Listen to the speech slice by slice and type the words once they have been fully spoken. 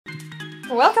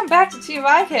Welcome back to Team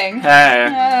Viking.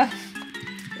 Hey.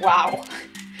 Wow.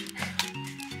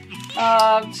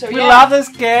 So we love this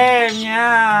game,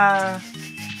 yeah.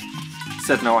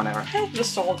 Said no one ever. The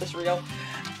salt is real.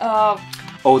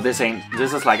 Oh, this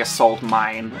is like a salt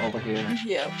mine over here.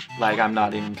 Yeah. Like, I'm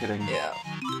not even kidding. Yeah.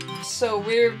 So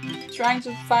we're trying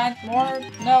to find more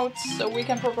notes so we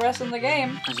can progress in the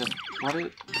game.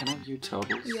 Can I view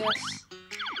totals? Yes.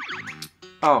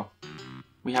 Oh,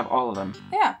 we have all of them.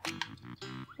 Yeah.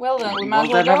 Well then, we might as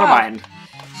well then go never out. mind.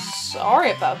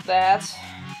 Sorry about that.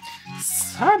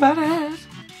 Sorry about it.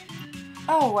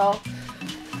 Oh well.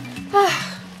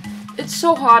 It's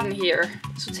so hot in here,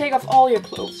 so take off all your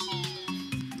clothes.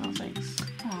 No thanks.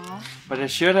 Aww. But I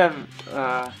should have,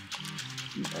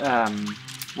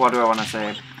 what do I want to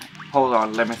say? Hold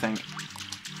on, let me think.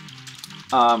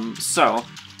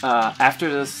 After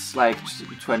this, like,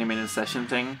 20-minute session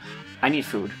thing, I need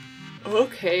food.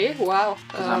 Okay, wow.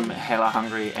 Because I'm hella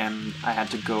hungry and I had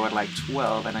to go at like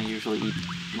 12 and I usually eat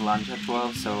lunch at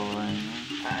 12, so...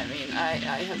 I mean, I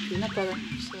have peanut butter,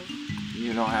 so...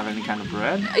 You don't have any kind of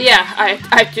bread? Yeah,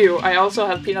 I do. I also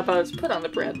have peanut butter to put on the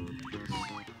bread.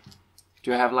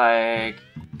 Do you have like...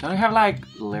 Don't you have like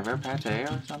liver pate or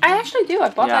something? I actually do. I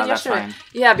bought that that's yesterday. fine.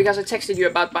 Yeah, because I texted you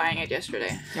about buying it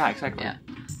yesterday. Yeah, exactly. Yeah.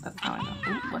 That's how I know.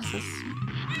 Ooh, what's this?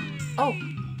 Oh.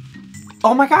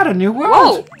 Oh my god, a new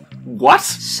world! Whoa! What?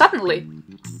 Suddenly.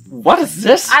 What is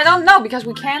this? I don't know, because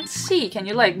we can't see. Can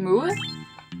you, like, move it?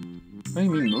 What do you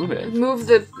mean move it? Move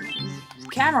the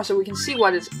camera so we can see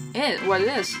what it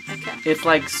is. Okay. It's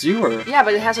like sewer. Yeah,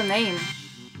 but it has a name.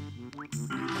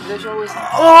 There's always...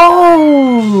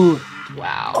 Oh!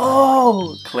 Wow.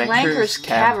 Oh! Clanker's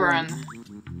Cavern.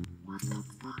 What the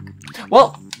fuck?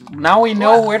 Well, now we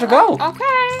know where to go.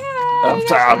 Okay.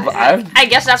 I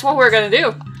guess that's what we're gonna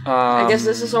do. I guess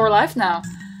this is our life now.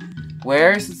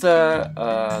 Where's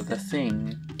the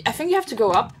thing? I think you have to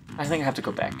go up. I think I have to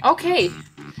go back. Okay.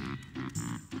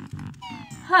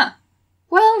 Huh.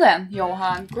 Well then,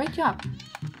 Johan, great job.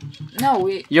 No,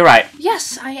 You're right.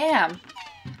 Yes, I am.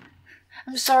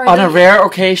 I'm sorry. On a rare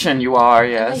occasion, you are,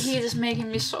 yes. The heat is making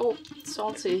me so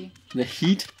salty. The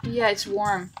heat? Yeah, it's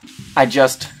warm.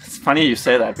 It's funny you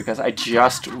say that, because I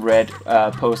just read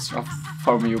a post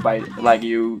from you like,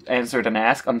 you answered an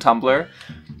ask on Tumblr,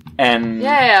 and...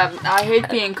 Yeah, I hate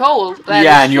being cold.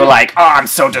 Yeah, and you're like, oh, I'm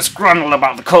so disgruntled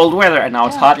about the cold weather, and now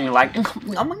it's hot, and you're like,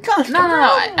 oh my god. No,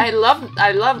 I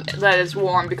love that it's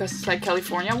warm, because it's like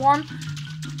California warm.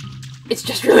 It's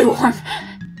just really warm.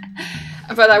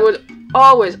 But I would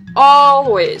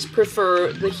always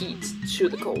prefer the heat to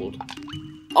the cold.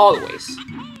 Always.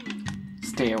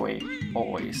 Stay away,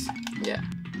 always. Yeah.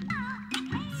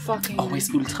 Fucking...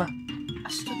 Always ultra.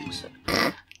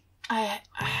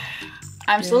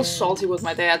 I'm still salty with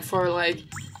my dad for, like,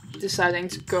 deciding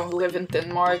to go live in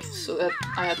Denmark, so that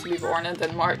I had to be born in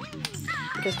Denmark.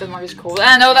 Because Denmark is cold.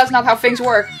 I know that's not how things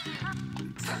work.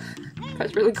 But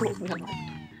it's really cold in Denmark.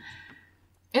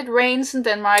 It rains in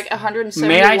Denmark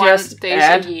 171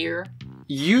 days a year.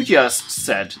 You just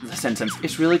said the sentence,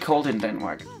 it's really cold in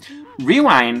Denmark.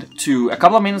 Rewind to a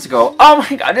couple of minutes ago. Oh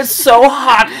my god, it's so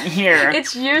hot in here.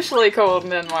 It's usually cold in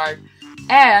Denmark.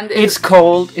 And it's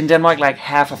cold in Denmark like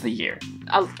half of the year.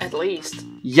 At least.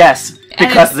 Yes,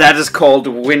 because that is called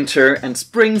winter and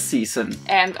spring season.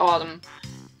 And autumn.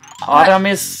 Autumn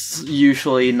is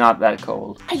usually not that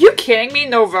cold. Are you kidding me?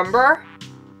 November?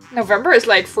 November is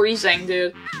like freezing,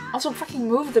 dude. Also, fucking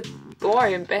move the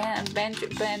boy and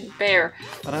bear.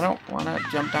 But I don't want to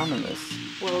jump down in this.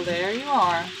 Well, there you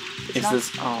are. I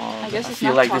guess I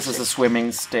feel like this is a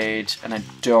swimming stage, and I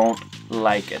don't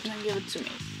like it. Then give it to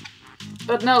me.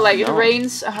 But no, like, it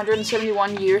rains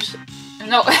 171 years.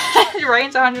 No, it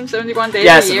rains 171 days a year.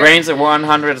 Yes, it rains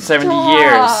 170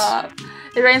 years.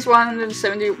 It rains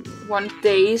 171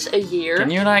 days a year. Can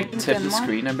you, like, tip the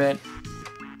screen a bit?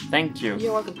 Thank you.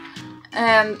 You're welcome.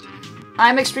 And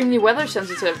I'm extremely weather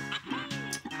sensitive.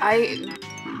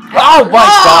 Oh my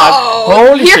god!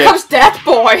 Holy shit! Here comes that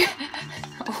boy!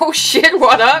 Oh shit,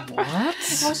 what up? What?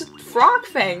 It was a frog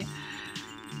thing.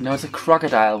 No, it's a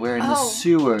crocodile. We're in the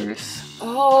sewers.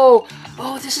 Oh,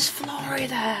 this is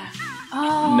Florida.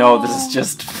 Oh. No, this is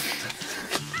just...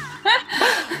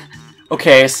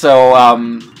 Okay, so,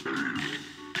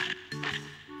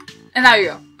 And now you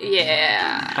go.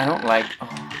 Yeah. I don't like...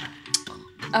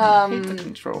 I hate the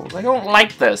controls. I don't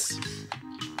like this.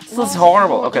 This is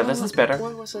horrible. Okay, this is better.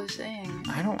 What was I saying?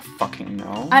 I don't fucking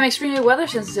know. I'm extremely weather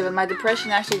sensitive, and my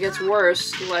depression actually gets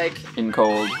worse, like... In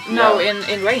cold? No,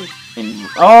 in rain.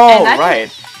 Right.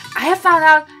 I have found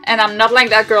out, and I'm not like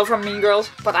that girl from Mean Girls,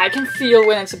 but I can feel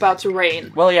when it's about to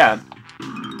rain. Well, yeah.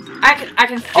 I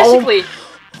can physically...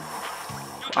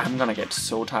 I'm gonna get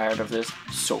so tired of this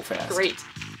so fast. Great.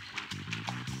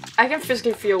 I can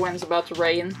physically feel when it's about to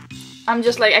rain. I'm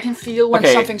just like, I can feel when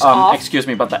something's off. Excuse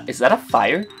me, but is that a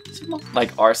fire symbol?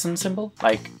 Like arson symbol?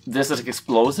 Like this is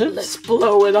explosives? Let's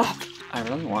blow it up. I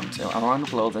really want to. I want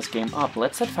to blow this game up.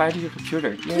 Let's set fire to your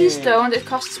computer. Yay. Please don't. It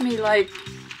costs me like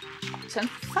 10,000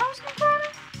 kroner?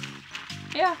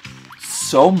 Yeah.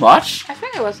 So much? I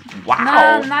think it was.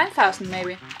 Wow. 9,000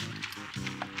 maybe.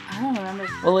 I don't remember.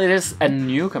 Well, it is a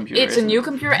new computer. It's a new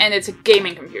computer and it's a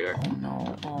gaming computer. Oh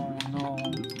no. Oh no.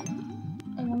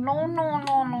 Oh no no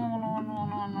no no no no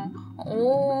no no.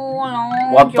 Oh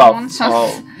no. What the?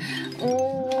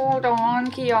 Oh,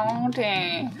 Don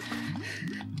Quixote.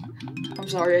 I'm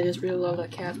sorry, I just really love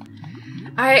that cat.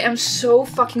 I am so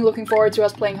fucking looking forward to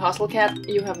us playing Hustle Cat.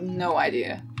 You have no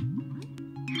idea.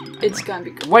 It's gonna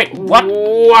be good. Wait, what?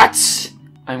 What?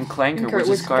 I'm Clanker, which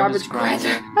is garbage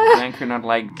grinder. Clanker, not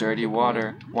like dirty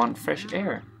water. Want fresh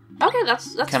air. Okay,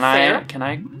 that's fair.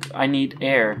 I need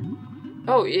air.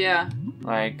 Oh, yeah.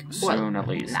 Like, soon at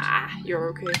least. Nah, you're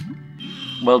okay.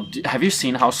 Well, have you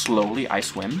seen how slowly I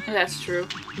swim? That's true.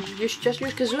 You should just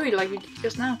use Kazooie like you did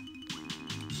just now.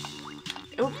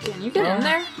 Oh, can you get in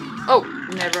there? Oh,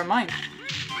 never mind.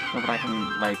 No, but I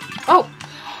can, like... Oh!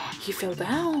 He fell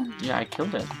down. Yeah, I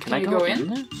killed it. Can I you go in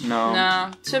there? No.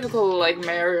 No, typical, like,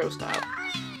 Mario style.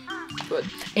 But...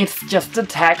 It's just a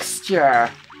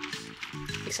texture.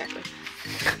 Exactly.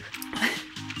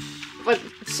 But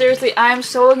seriously, I'm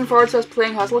so looking forward to us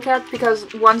playing Hustle Cat,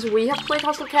 because once we have played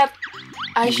Hustle Cat,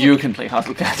 You can play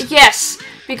Hustle Cat. Yes!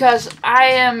 Because I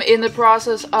am in the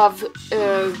process of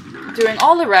doing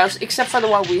all the routes, except for the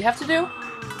one we have to do.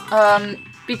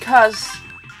 Because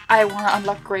I want to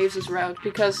unlock Graves' route,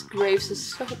 because Graves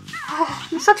is so... Oh,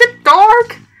 he's such a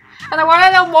dork! And I want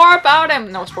to know more about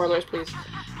him! No spoilers, please.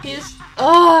 He's...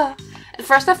 At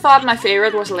first I thought my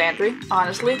favorite was Landry,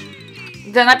 honestly.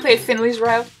 Then I played Finley's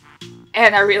route.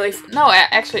 And I really... No,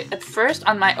 actually, at first,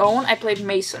 on my own, I played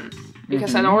Mason.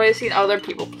 Because I'd already seen other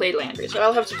people play Landry. So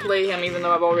I'll have to play him even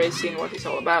though I've already seen what he's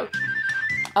all about.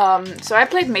 So I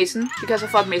played Mason because I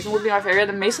thought Mason would be my favorite.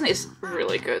 And Mason is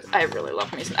really good. I really love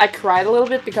Mason. I cried a little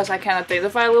bit because I can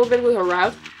identify a little bit with her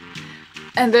route.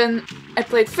 And then I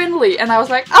played Finley, and I was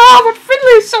like, oh, but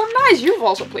Finley is so nice! You've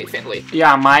also played Finley.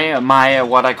 Yeah, my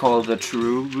what I call the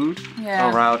true route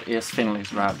route is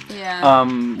Finley's route. Yeah.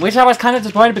 Which I was kind of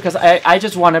disappointed because I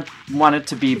just wanted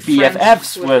to be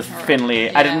BFFs with Finley.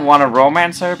 Yeah. I didn't want to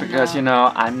romance her because you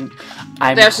know I'm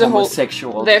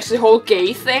homosexual. There's the whole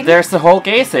gay thing. There's the whole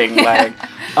gay thing, like.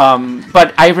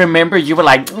 But I remember you were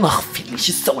like, oh, Finley,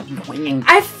 she's so annoying.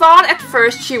 I thought at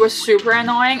first she was super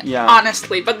annoying,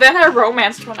 honestly, but then I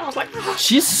romanced her and I was like, oh.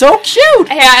 She's so cute!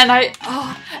 Yeah, and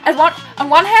on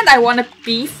one hand I want to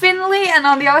be Finley, and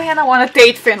on the other hand I want to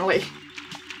date Finley.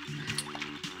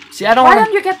 See, I don't Why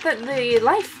don't you get the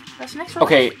life? That's next one.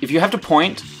 Okay, if you have to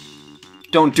point,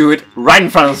 don't do it right in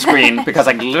front of the screen, because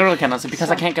I literally cannot see,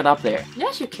 because I can't get up there.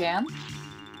 Yes, you can.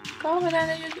 Go over there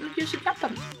and use your jump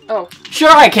button. Oh. Sure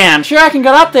I can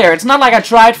get up there. It's not like I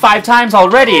tried 5 times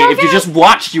already. Okay. If you just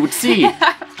watched, you would see.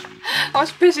 I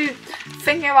was busy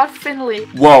thinking about Finley.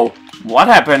 Whoa, what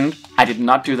happened? I did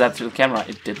not do that to the camera.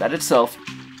 It did that itself.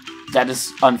 That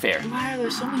is unfair. Why are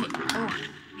there so many?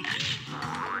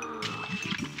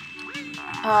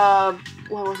 Oh.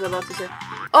 What was I about to say?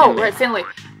 Oh, Finley. Right, Finley.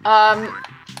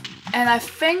 And I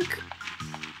think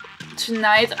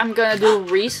tonight I'm gonna do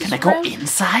Reese's. Can I go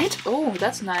inside? Oh,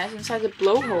 that's nice. Inside the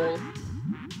blowhole.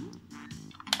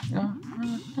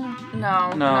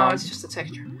 No, it's just a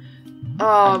texture.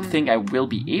 I think I will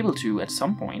be able to at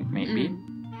some point, maybe.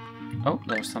 Oh,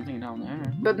 there's something down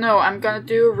there. But no, I'm gonna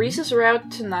do Reese's route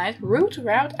tonight. Route?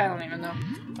 I don't even know.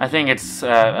 I think it's,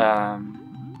 I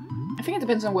think it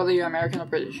depends on whether you're American or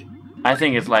British. I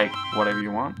think it's like, whatever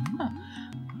you want. Huh.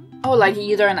 Oh, like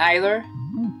either and either?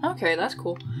 Okay, that's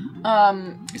cool.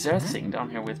 Is there a thing down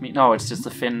here with me? No, it's just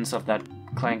the fins of that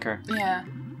Clanker. Yeah.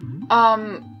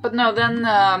 But no, then,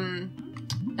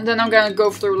 and then I'm gonna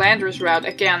go through Landry's route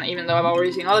again, even though I've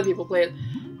already seen other people play it.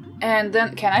 And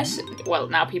then, well,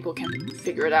 now people can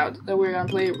figure it out, that we're gonna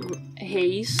play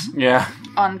Hayes. Yeah.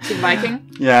 On Team Viking.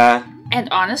 Yeah. And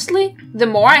honestly, the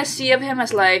more I see of him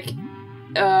as, like,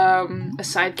 a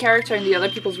side character in the other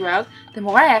people's route, the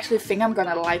more I actually think I'm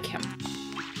gonna like him.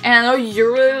 And I know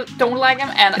you really don't like him,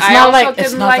 and I also didn't like him.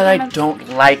 It's not that I don't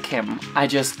like him.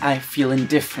 I feel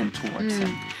indifferent towards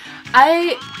him.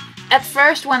 At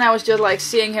first, when I was just like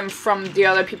seeing him from the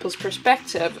other people's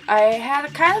perspective, I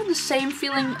had kind of the same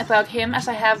feeling about him as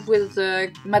I have with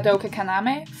Madoka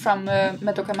Kaname from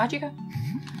Madoka Magica.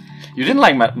 You didn't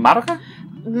like Madoka?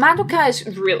 Madoka is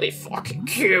really fucking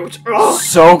cute. Ugh.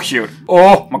 So cute.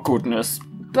 Oh my goodness.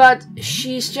 But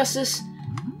she's just this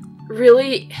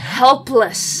really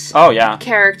helpless Oh yeah.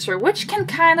 character, which can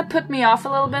kind of put me off a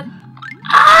little bit.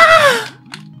 Ah!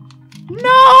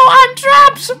 No, I'm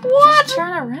trapped. What? Just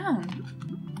turn around.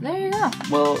 There you go.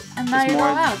 Well, And now it's you're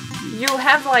more. not out. You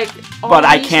have like all But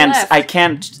I these can't. left. I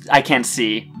can't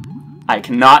see. I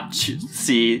cannot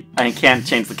see. I can't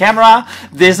change the camera.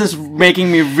 This is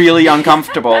making me really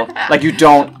uncomfortable. Like you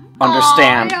don't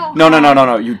understand. Oh,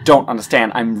 No. You don't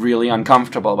understand. I'm really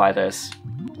uncomfortable by this.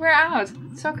 We're out.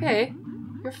 It's okay.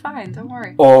 You're fine. Don't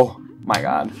worry. Oh my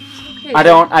god. Okay, I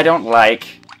don't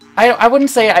like. I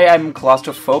wouldn't say I am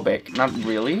claustrophobic. Not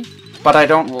really. But I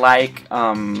don't like.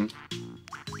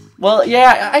 Well,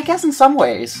 yeah, I guess in some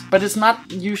ways. But it's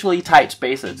not usually tight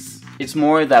spaces. It's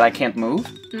more that I can't move.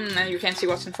 And you can't see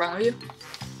what's in front of you.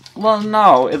 Well,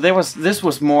 no, this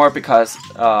was more because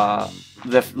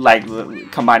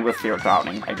combined with fear of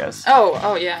drowning, I guess.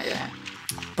 Oh, yeah.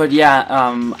 But yeah,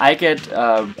 I get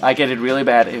it really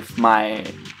bad if my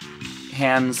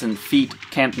hands and feet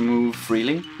can't move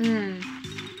freely.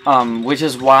 Which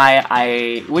is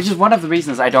one of the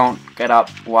reasons I don't get up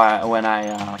when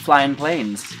I fly in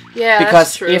planes. Yeah,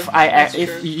 because that's true.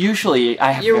 Usually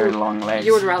I have very long legs.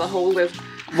 You would rather hold it.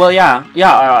 Well, yeah,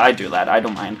 I do that. I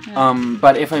don't mind. Yeah.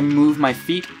 But if I move my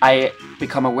feet, I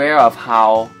become aware of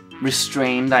how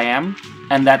restrained I am,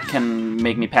 and that can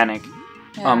make me panic.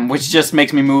 Yeah. Which just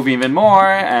makes me move even more,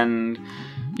 and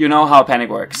you know how panic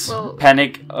works. Well,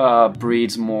 panic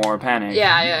breeds more panic.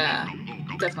 Yeah,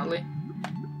 definitely.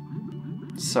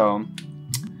 So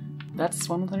that's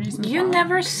one of the reasons. You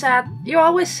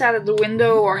always sat at the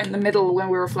window or in the middle when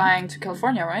we were flying to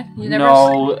California, right?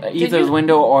 Either the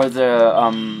window or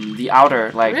the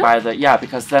outer, like really? by the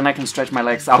because then I can stretch my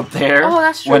legs out there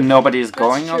when nobody is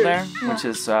going out there,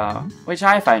 yeah. which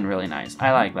I find really nice.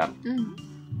 I like that.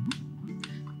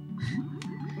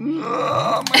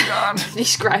 Oh my god.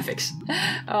 These graphics.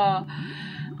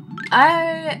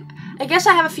 I guess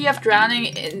I have a fear of drowning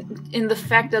in the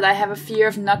fact that I have a fear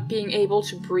of not being able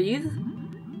to breathe.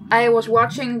 I was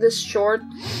watching this short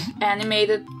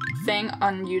animated thing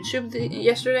on YouTube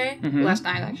yesterday, last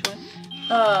night actually,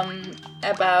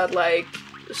 about like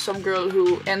some girl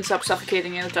who ends up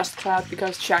suffocating in a dust cloud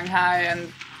because Shanghai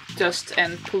and dust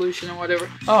and pollution or whatever.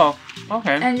 Oh,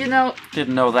 okay. And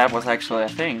didn't know that was actually a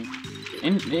thing.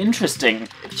 Interesting.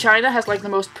 China has like the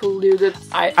most polluted.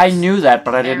 I knew that,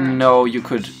 but I didn't know you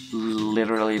could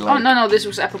literally like. Oh no! This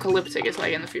was apocalyptic. It's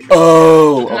like in the future.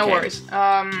 Oh, okay. No worries. Okay.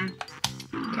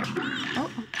 Oh,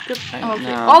 good.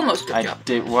 Okay, almost good job.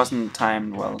 It wasn't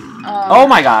timed well. Oh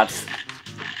my god!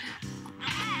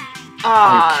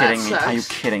 Are you kidding me? Are you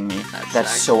kidding me?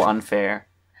 That's so unfair.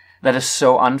 That is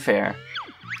so unfair.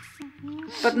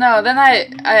 But no, then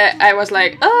I was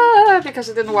like, because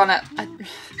I didn't wanna.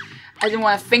 I didn't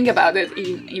want to think about it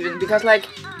even because like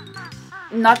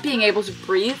not being able to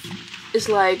breathe is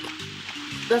like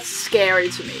that's scary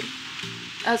to me.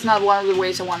 That's not one of the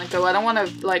ways I want to go. I don't want to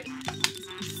like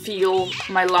feel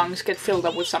my lungs get filled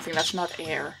up with something that's not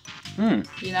air.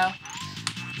 You know?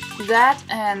 That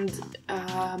and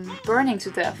burning to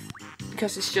death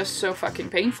because it's just so fucking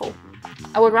painful.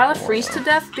 I would rather freeze to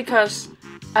death because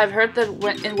I've heard that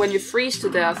when you freeze to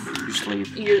death, you sleep.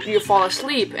 You fall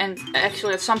asleep, and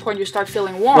actually at some point you start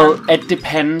feeling warm. Well, it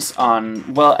depends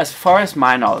on. Well, as far as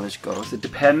my knowledge goes, it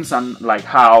depends on like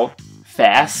how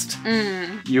fast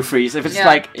you freeze. If it's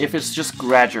if it's just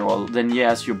gradual, then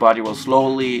yes, your body will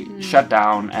slowly shut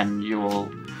down, and you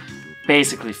will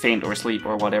basically faint or sleep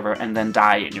or whatever, and then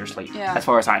die in your sleep. Yeah. As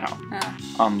far as I know.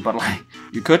 Yeah. But like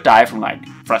you could die from like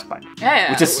frostbite.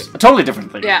 Yeah. Which is a totally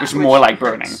different thing. Yeah. Which is more like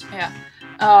burning. Yeah.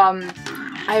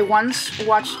 I once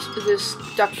watched this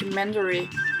documentary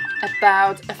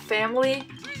about a family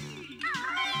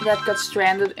that got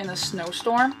stranded in a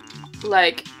snowstorm,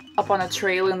 like up on a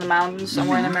trail in the mountains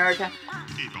somewhere in America.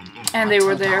 And they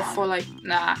were there for like,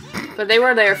 but they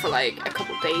were there for like a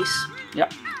couple days.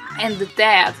 Yep. And the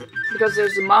dad, because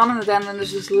there's the mom and the dad, and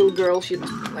there's this little girl, she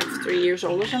must be like 3 years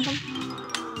old or something.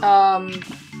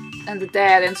 And the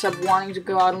dad ends up wanting to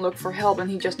go out and look for help, and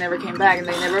he just never came back, and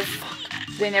they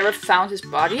never found his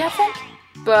body, I think,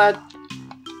 but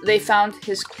they found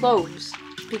his clothes,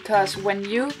 because when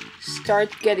you start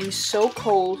getting so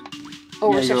cold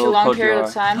over such a long period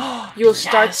of time, you'll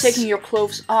start taking your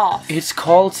clothes off. It's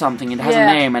called something, it has a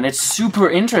name, and it's super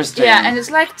interesting. Yeah, and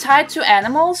it's like tied to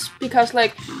animals, because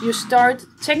like you start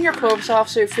taking your clothes off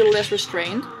so you feel less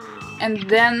restrained, and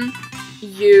then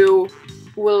you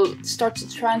will start to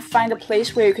try and find a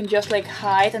place where you can just like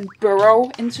hide and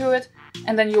burrow into it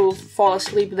and then you'll fall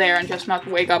asleep there and just not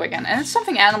wake up again. And it's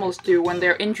something animals do when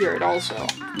they're injured also.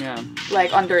 Yeah.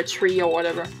 Like under a tree or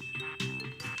whatever.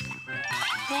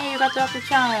 Hey, you got Dr.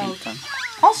 Child.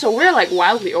 Also, we're like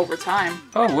wildly over time.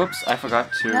 Oh, whoops, I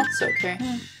forgot to. That's okay.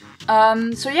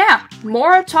 So yeah,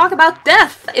 more talk about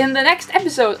death in the next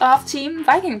episode of Team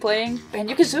Viking playing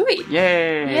Banjo-Kazooie.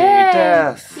 Yay! Yay!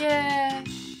 Death! Yay!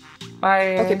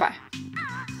 Bye! Okay, bye.